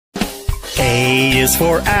A is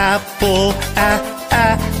for apple,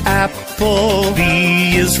 apple.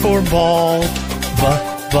 B is for ball,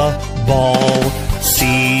 ball.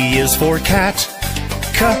 C is for cat,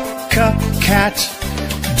 cat.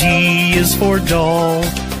 D is for doll,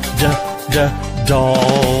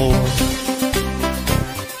 doll.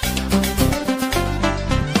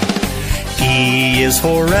 E is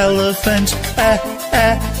for elephant,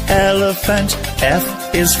 elephant.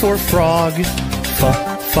 F is for frog,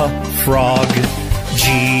 frog.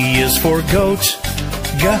 G is for goat,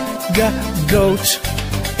 goat.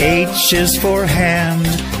 H is for hand,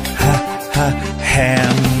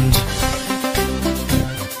 hand.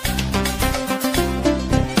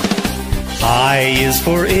 I is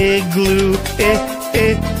for igloo,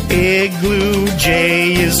 igloo.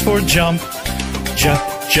 J is for jump,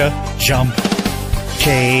 jump.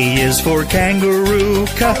 K is for kangaroo,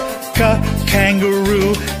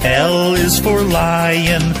 kangaroo. L is for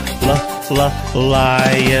lion,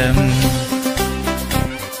 lion.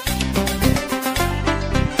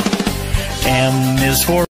 M is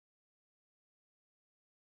for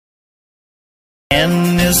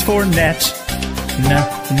N is for net,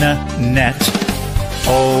 net.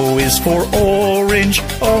 O is for orange,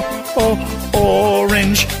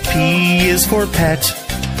 orange. P is for pet,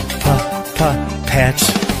 pet.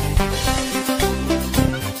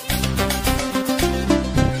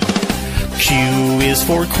 Q is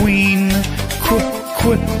for queen,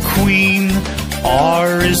 queen.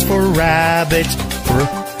 R is for rabbit,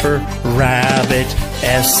 rabbit.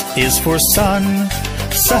 S is for sun,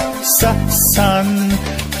 sun.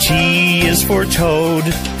 T is for toad,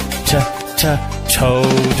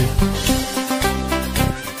 toad.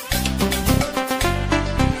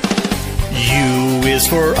 U is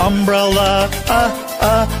for umbrella,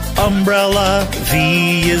 umbrella.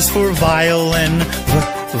 V is for violin,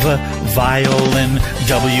 violin.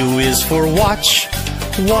 W is for watch,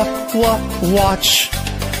 watch.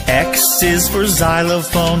 X is for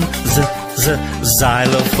xylophone,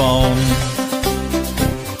 xylophone.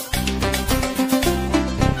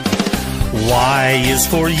 Y is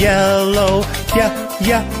for yellow,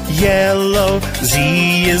 yellow.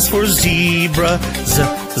 Z is for zebra,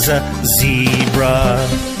 zebra.